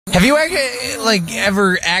Have you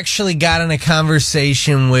ever actually got in a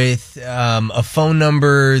conversation with a phone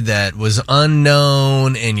number that was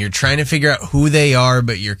unknown and you're trying to figure out who they are,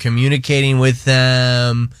 but you're communicating with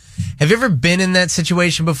them? Have you ever been in that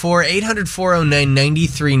situation before?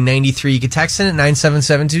 800-409-9393. You can text in at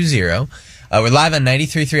 97720. We're live on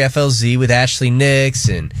 93.3 FLZ with Ashley Nix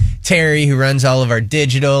and Terry, who runs all of our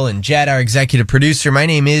digital, and Jed, our executive producer. My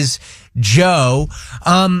name is Joe.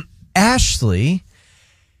 Ashley,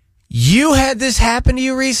 you had this happen to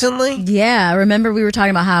you recently? Yeah, I remember we were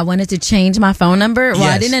talking about how I wanted to change my phone number. Well,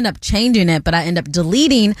 Yes. I didn't end up changing it, but I ended up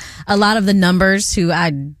deleting a lot of the numbers who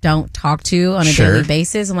I don't talk to on a daily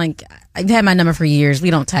basis. I'm like, I've had my number for years.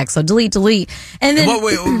 We don't text, so delete. And then,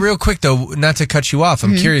 Wait, real quick though, not to cut you off.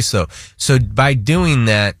 I'm curious though. So by doing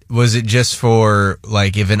that, was it just for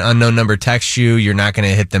like if an unknown number texts you, you're not going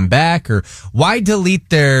to hit them back, or why delete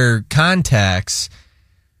their contacts?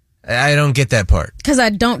 I don't get that part. because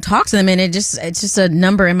I don't talk to them, and it's just a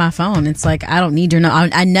number in my phone. It's like, I don't need your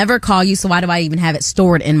number. I never call you, so why do I even have it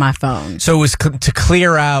stored in my phone? So it was to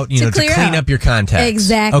clear out, to clean up your contacts.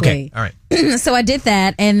 Exactly. Okay, all right. So I did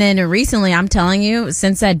that, and then recently, I'm telling you,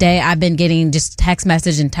 since that day, I've been getting just text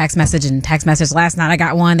message. Last night I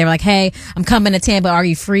got one. They were like, "Hey, I'm coming to Tampa. Are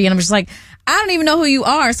you free?" And I'm just like, I don't even know who you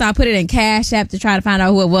are. So I put it in Cash App to try to find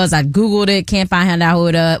out who it was. I Googled it, can't find out who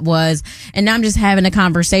it was. And now I'm just having a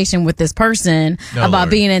conversation with this person about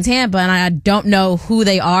being in Tampa, and I don't know who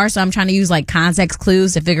they are. So I'm trying to use like context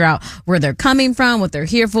clues to figure out where they're coming from, what they're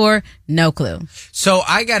here for. No clue. So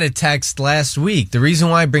I got a text last week. The reason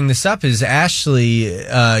why I bring this up is Ashley,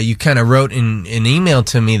 you kind of wrote in an email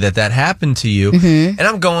to me that happened to you. And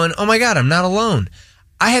I'm going, oh my God, I'm not alone.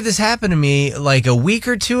 I had this happen to me like a week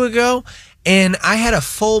or two ago, and I had a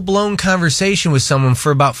full-blown conversation with someone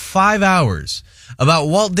for about 5 hours about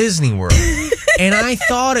Walt Disney World. And I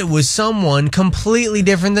thought it was someone completely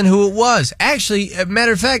different than who it was. Actually, as a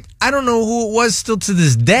matter of fact, I don't know who it was still to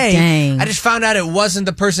this day. Dang. I just found out it wasn't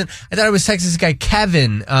the person. I thought it was texting this guy,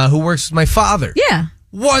 Kevin, who works with my father. Yeah.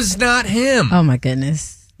 Was not him. Oh my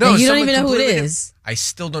goodness. No, And you don't someone even know who it completely is. I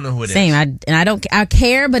still don't know who it is. Same. I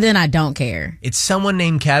care, but then I don't care. It's someone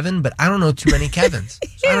named Kevin, but I don't know too many Kevins.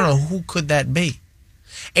 So I don't know who could that be.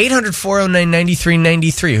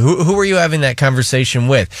 800-409-9393. Who are you having that conversation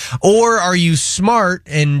with? Or are you smart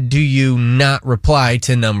and do you not reply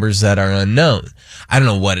to numbers that are unknown? I don't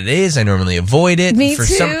know what it is. I normally avoid it. Me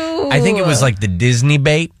too. I think it was like the Disney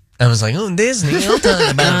bait. I was like, oh, Disney. I'll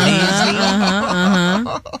talk about Disney.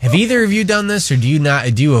 Have either of you done this, or do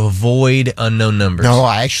you avoid unknown numbers? No,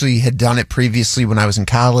 I actually had done it previously when I was in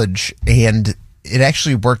college, and it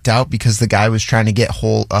actually worked out because the guy was trying to get a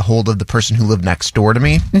hold of the person who lived next door to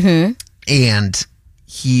me, and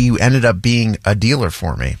he ended up being a dealer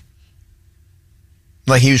for me.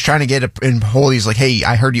 Like, he was trying to get in hold. He's like, hey,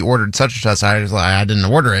 I heard you ordered such and such. I was like, I didn't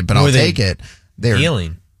order it, but I'll take it. They're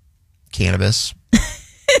dealing cannabis.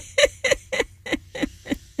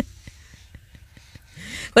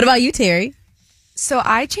 What about you, Terry? So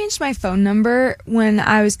I changed my phone number when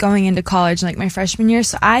I was going into college, like my freshman year.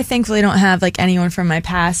 So I thankfully don't have like anyone from my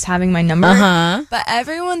past having my number. But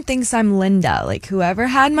everyone thinks I'm Linda, like whoever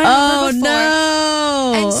had my number before.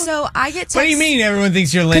 Oh, no. And so I get texts. What do you mean everyone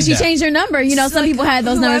thinks you're Linda? Because you changed your number. You know, So, some like, people had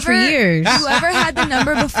those numbers for years. Whoever had the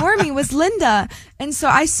number before me was Linda. And so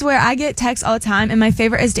I swear I get texts all the time, and my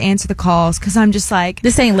favorite is to answer the calls because I'm just like,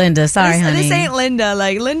 This ain't Linda. Sorry, honey. This ain't Linda.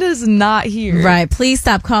 Like, Linda's not here. Right. Please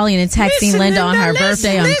stop calling and texting Listen, Linda on her Linda,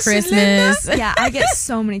 birthday on listen, Christmas. Yeah, I get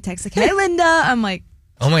so many texts like, hey, Linda. I'm like,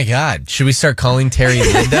 Oh my God. Should we start calling Terry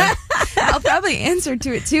Linda? I'll probably answer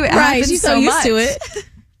to it too. It Right. happens She's so used much. to it.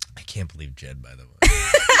 I can't believe Jed, by the way.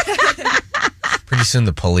 Pretty soon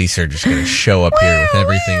the police are just going to show up here with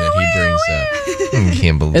everything that he brings up. I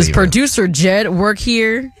can't believe Does it. producer Jed work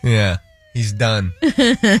here? Yeah, he's done.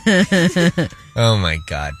 Oh my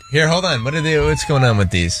God. Here, hold on. What's going on with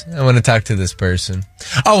these? I want to talk to this person.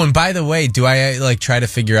 Oh, and by the way, do I like try to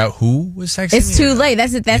figure out who was texting It's me? too late.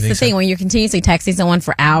 That's the thing. so? When you're continuously texting someone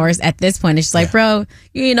for hours, at this point, it's just like, bro,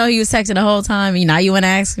 you know, he was texting the whole time. Now you want to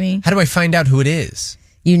ask me? How do I find out who it is?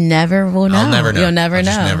 You never will know. I'll never know. You'll never I'll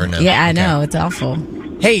know. just never know. Yeah, I Okay. know. It's awful.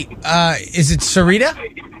 Hey, is it Sarita?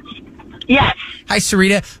 Yes. Hi,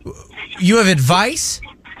 Sarita. You have advice?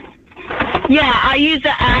 Yeah, I use the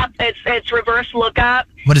app. It's reverse lookup.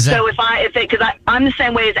 What is that? So because I'm the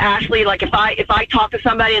same way as Ashley. Like if I talk to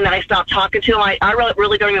somebody and then I stop talking to them, I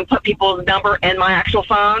really don't even put people's number in my actual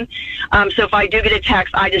phone. So if I do get a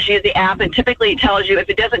text, I just use the app, and typically it tells you. If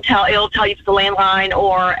it doesn't tell, it'll tell you if it's a landline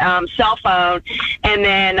or cell phone, and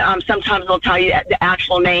then sometimes it'll tell you the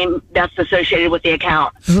actual name that's associated with the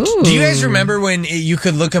account. Ooh. Do you guys remember when you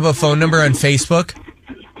could look up a phone number on Facebook?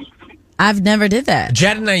 I've never did that.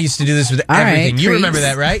 Jed and I used to do this with All everything. right, You creeps. remember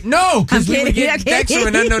that, right? No, because we would get texts from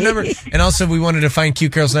an unknown number. And also we wanted to find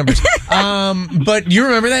cute girls' numbers. But you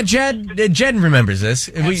remember that, Jed? Jed remembers this.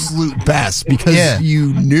 Absolute best, because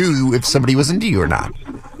you knew if somebody was into you or not.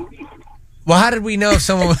 Well, how did we know if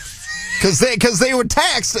someone was... Because they would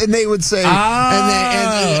text and they would say,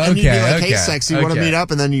 and you'd be like, hey, sexy, want to meet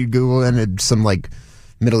up? And then you'd Google and it's some like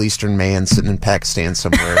Middle Eastern man sitting in Pakistan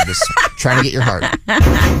somewhere just trying to get your heart.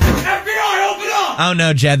 FBI, open up! Oh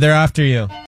no, Jed, they're after you.